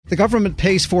The government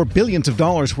pays for billions of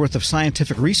dollars worth of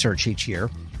scientific research each year,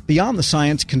 beyond the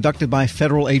science conducted by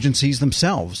federal agencies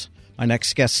themselves. My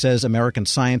next guest says American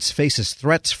science faces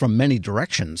threats from many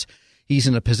directions. He's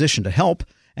in a position to help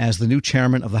as the new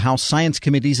chairman of the House Science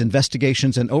Committee's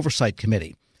Investigations and Oversight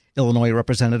Committee. Illinois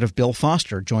Representative Bill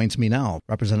Foster joins me now.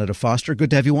 Representative Foster, good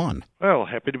to have you on. Well,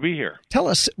 happy to be here. Tell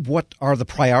us, what are the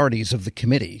priorities of the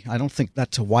committee? I don't think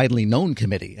that's a widely known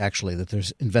committee, actually, that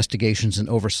there's investigations and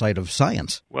oversight of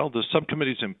science. Well, the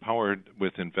subcommittee is empowered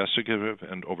with investigative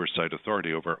and oversight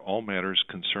authority over all matters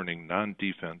concerning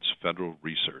non-defense federal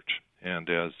research. And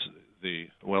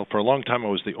for a long time I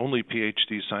was the only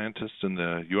PhD scientist in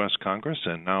the U.S. Congress,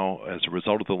 and now as a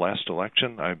result of the last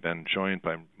election, I've been joined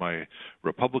by my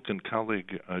Republican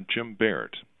colleague Jim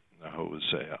Baird, who is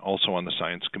also on the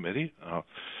Science Committee,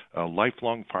 a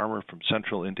lifelong farmer from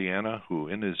central Indiana who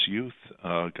in his youth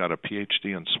got a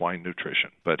PhD in swine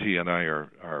nutrition. But he and I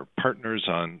are partners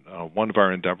on one of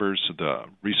our endeavors, the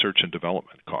Research and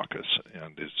Development Caucus,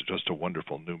 and is just a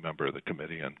wonderful new member of the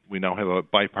committee. And we now have a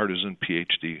bipartisan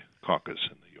PhD caucus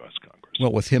in the U.S. Congress.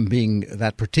 Well, with him being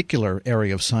that particular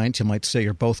area of science, you might say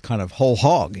you're both kind of whole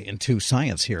hog into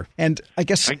science here. And I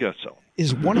guess so.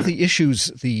 Is one of the issues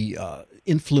the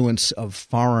influence of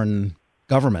foreign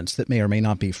governments that may or may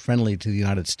not be friendly to the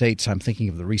United States? I'm thinking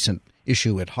of the recent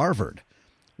issue at Harvard,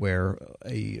 where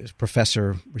a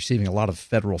professor receiving a lot of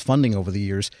federal funding over the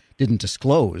years didn't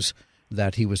disclose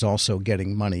that he was also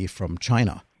getting money from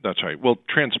China. That's right. Well,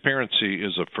 transparency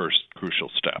is a first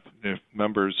crucial step. If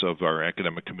members of our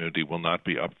academic community will not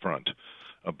be upfront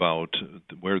about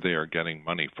where they are getting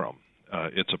money from,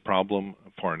 it's a problem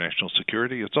for our national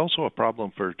security. It's also a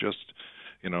problem for just,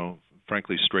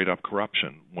 frankly, straight-up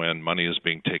corruption when money is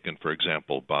being taken, for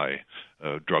example, by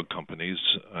drug companies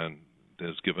and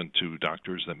is given to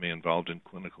doctors that may be involved in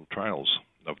clinical trials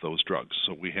of those drugs.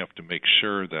 So we have to make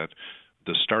sure that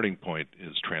the starting point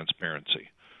is transparency.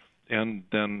 And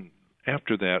then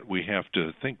after that, we have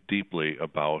to think deeply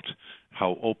about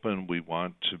how open we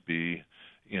want to be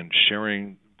in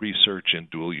sharing research in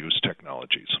dual-use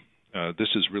technologies. This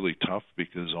is really tough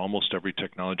because almost every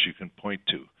technology you can point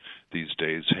to these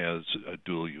days has a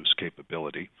dual-use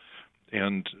capability.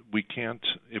 And we can't,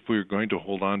 if we're going to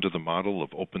hold on to the model of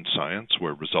open science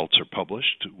where results are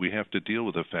published, we have to deal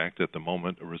with the fact that the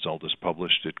moment a result is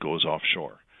published, it goes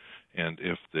offshore. And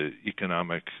if the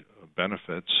economic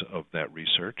benefits of that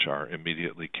research are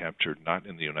immediately captured not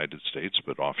in the United States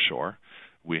but offshore,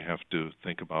 we have to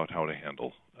think about how to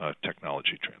handle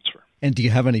technology transfer. And do you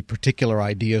have any particular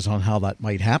ideas on how that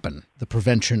might happen, the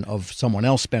prevention of someone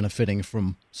else benefiting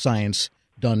from science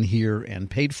done here and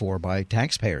paid for by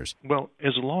taxpayers? Well,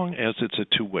 as long as it's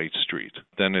a two-way street,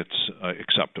 then it's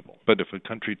acceptable. But if a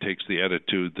country takes the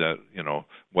attitude that,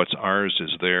 what's ours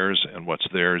is theirs and what's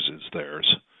theirs is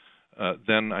theirs,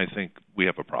 then I think we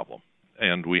have a problem.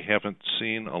 And we haven't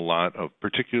seen a lot of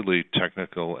particularly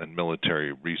technical and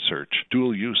military research,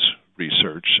 dual-use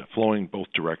research, flowing both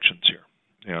directions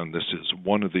here. And this is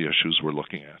one of the issues we're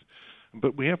looking at.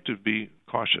 But we have to be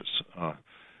cautious.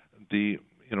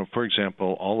 For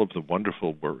example, all of the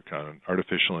wonderful work on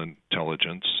artificial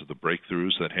intelligence, the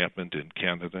breakthroughs that happened in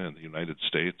Canada and the United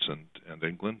States and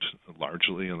England,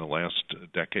 largely in the last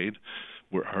decade,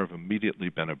 have immediately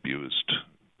been abused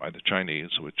by the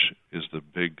Chinese, which is the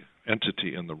big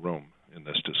entity in the room in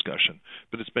this discussion.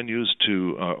 But it's been used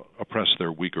to oppress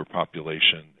their Uyghur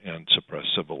population and suppress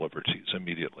civil liberties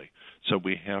immediately. So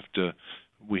we have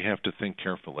to think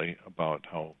carefully about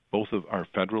how both of our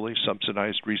federally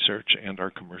subsidized research and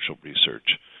our commercial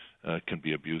research can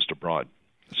be abused abroad.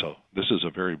 So this is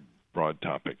a very broad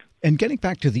topic. And getting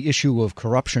back to the issue of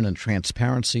corruption and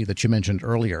transparency that you mentioned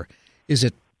earlier, is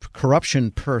it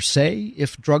corruption per se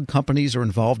if drug companies are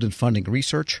involved in funding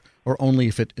research, or only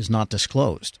if it is not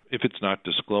disclosed? If it's not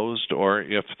disclosed, or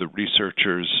if the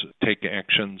researchers take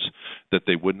actions that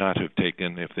they would not have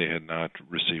taken if they had not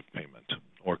received payment,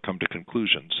 or come to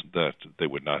conclusions that they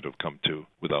would not have come to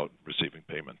without receiving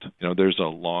payment. There's a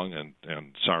long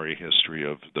and sorry history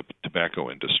of the tobacco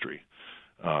industry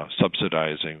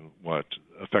subsidizing what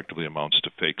effectively amounts to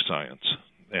fake science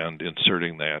and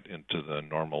inserting that into the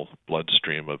normal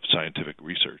bloodstream of scientific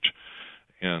research.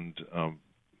 And,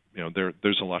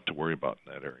 there's a lot to worry about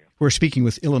in that area. We're speaking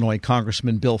with Illinois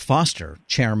Congressman Bill Foster,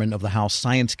 chairman of the House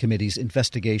Science Committee's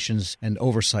Investigations and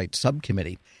Oversight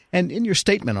Subcommittee. And in your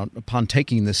statement upon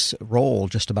taking this role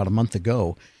just about a month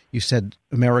ago, you said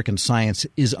American science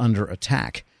is under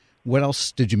attack. What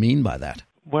else did you mean by that?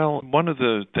 Well, one of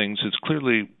the things is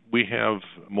clearly we have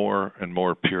more and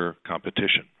more peer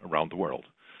competition around the world.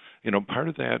 Part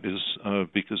of that is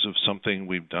because of something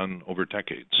we've done over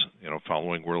decades.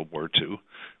 Following World War II,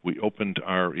 we opened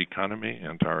our economy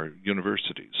and our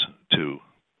universities to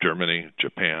Germany,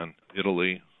 Japan,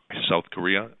 Italy, South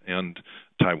Korea, and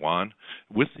Taiwan,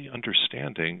 with the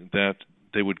understanding that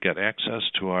they would get access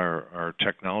to our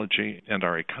technology and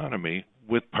our economy,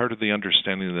 with part of the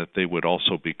understanding that they would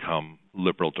also become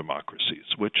liberal democracies,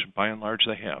 which by and large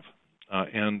they have.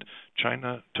 And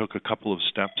China took a couple of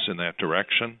steps in that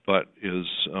direction, but is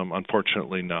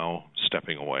unfortunately now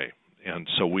stepping away. And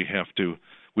so we have to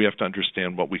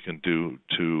understand what we can do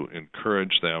to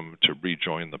encourage them to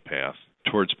rejoin the path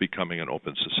towards becoming an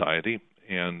open society.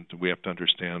 And we have to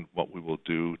understand what we will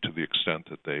do to the extent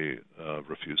that they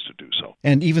refuse to do so.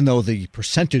 And even though the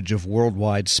percentage of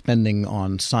worldwide spending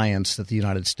on science that the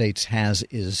United States has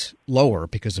is lower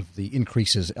because of the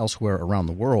increases elsewhere around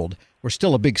the world, we're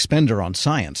still a big spender on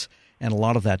science, and a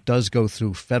lot of that does go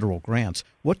through federal grants.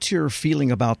 What's your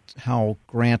feeling about how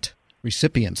grant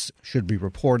recipients should be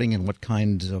reporting and what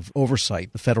kinds of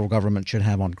oversight the federal government should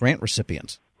have on grant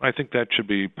recipients? I think that should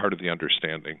be part of the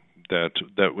understanding. That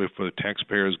if a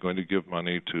taxpayer is going to give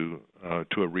money to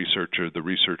a researcher, the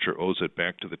researcher owes it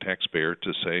back to the taxpayer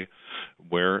to say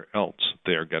where else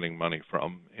they are getting money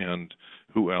from and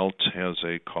who else has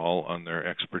a call on their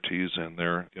expertise and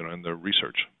their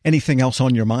research. Anything else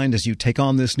on your mind as you take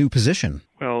on this new position?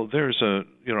 Well,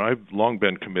 I've long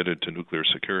been committed to nuclear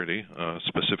security,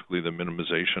 specifically the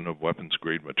minimization of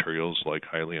weapons-grade materials like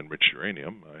highly enriched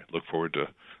uranium. I look forward to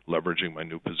leveraging my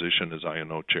new position as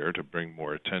INO chair to bring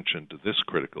more attention to this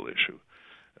critical issue,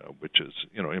 which is,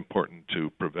 important to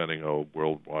preventing a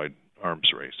worldwide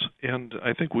arms race. And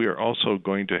I think we are also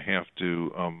going to have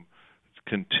to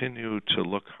continue to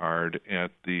look hard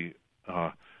at the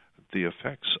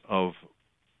effects of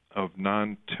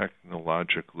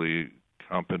non-technologically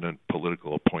competent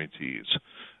political appointees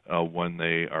when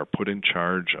they are put in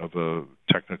charge of a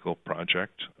technical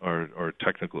project or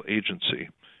technical agency,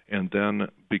 and then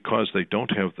because they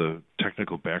don't have the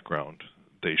technical background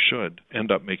they should,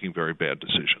 end up making very bad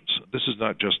decisions. This is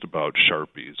not just about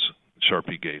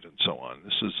Sharpiegate and so on.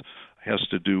 This has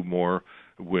to do more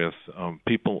with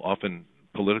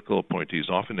political appointees,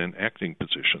 often in acting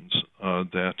positions,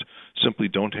 that simply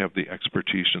don't have the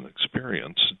expertise and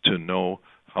experience to know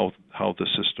how the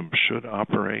system should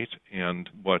operate and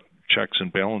what checks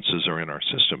and balances are in our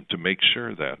system to make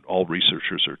sure that all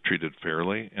researchers are treated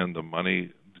fairly and the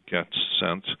money gets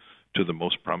sent to the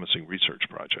most promising research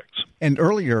projects. And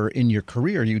earlier in your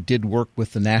career, you did work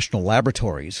with the national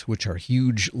laboratories, which are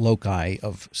huge loci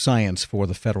of science for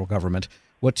the federal government.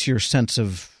 What's your sense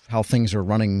of how things are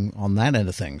running on that end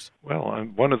of things? Well,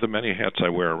 one of the many hats I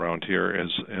wear around here is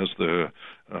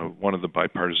one of the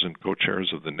bipartisan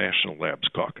co-chairs of the National Labs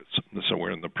Caucus. So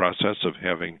we're in the process of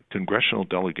having congressional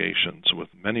delegations with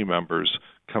many members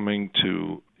coming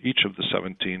to each of the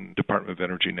 17 Department of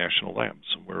Energy national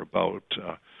labs. We're about,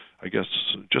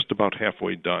 just about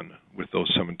halfway done with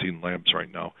those 17 labs right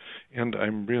now. And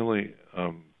I'm really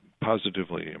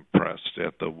positively impressed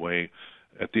at the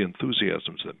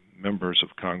enthusiasms that members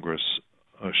of Congress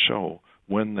show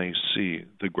when they see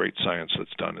the great science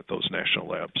that's done at those national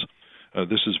labs.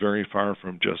 This is very far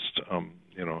from just,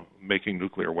 making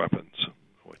nuclear weapons,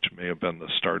 which may have been the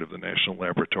start of the national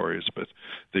laboratories, but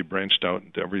they branched out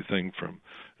into everything from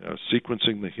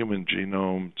sequencing the human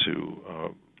genome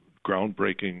to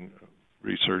groundbreaking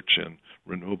research in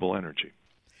renewable energy.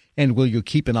 And will you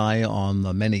keep an eye on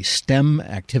the many STEM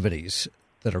activities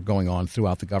that are going on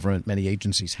throughout the government? Many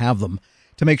agencies have them,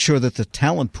 to make sure that the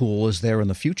talent pool is there in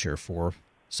the future for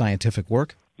scientific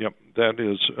work? Yep, that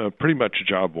is pretty much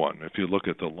job one. If you look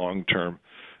at the long-term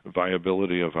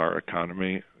viability of our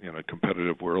economy in a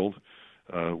competitive world,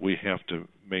 we have to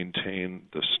maintain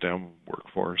the STEM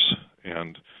workforce,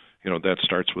 and that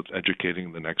starts with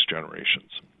educating the next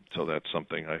generations. So that's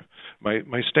something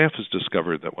my staff has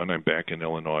discovered, that when I'm back in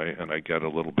Illinois and I get a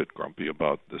little bit grumpy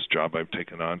about this job I've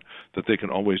taken on, that they can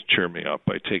always cheer me up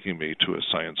by taking me to a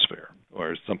science fair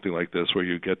or something like this,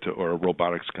 or a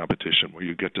robotics competition where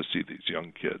you get to see these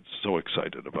young kids so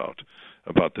excited about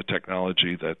the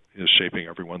technology that is shaping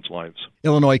everyone's lives.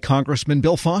 Illinois Congressman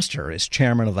Bill Foster is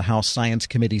chairman of the House Science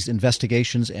Committee's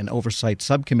Investigations and Oversight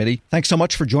Subcommittee. Thanks so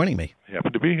much for joining me.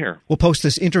 Happy to be here. We'll post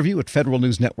this interview at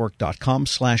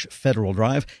federalnewsnetwork.com/Federal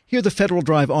Drive. Hear the Federal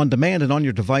Drive on demand and on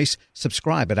your device.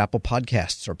 Subscribe at Apple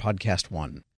Podcasts or Podcast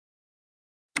One.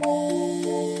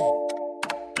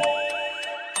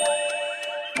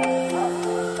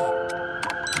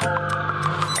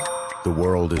 The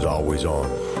world is always on,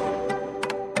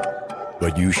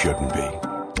 but you shouldn't be.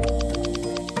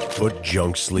 Put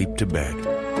junk sleep to bed.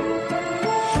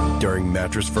 During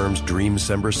Mattress Firm's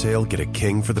Dreamcember sale, get a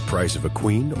king for the price of a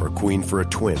queen or queen for a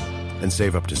twin and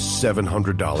save up to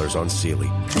 $700 on Sealy.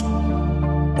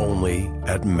 Only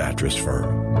at Mattress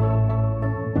Firm.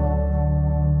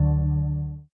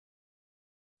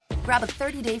 Grab a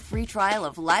 30-day free trial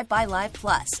of Live by Live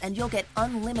Plus, and you'll get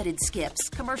unlimited skips,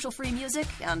 commercial-free music,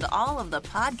 and all of the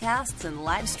podcasts and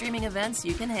live streaming events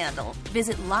you can handle.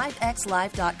 Visit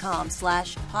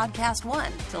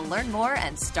livexlive.com/podcast1 to learn more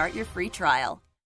and start your free trial.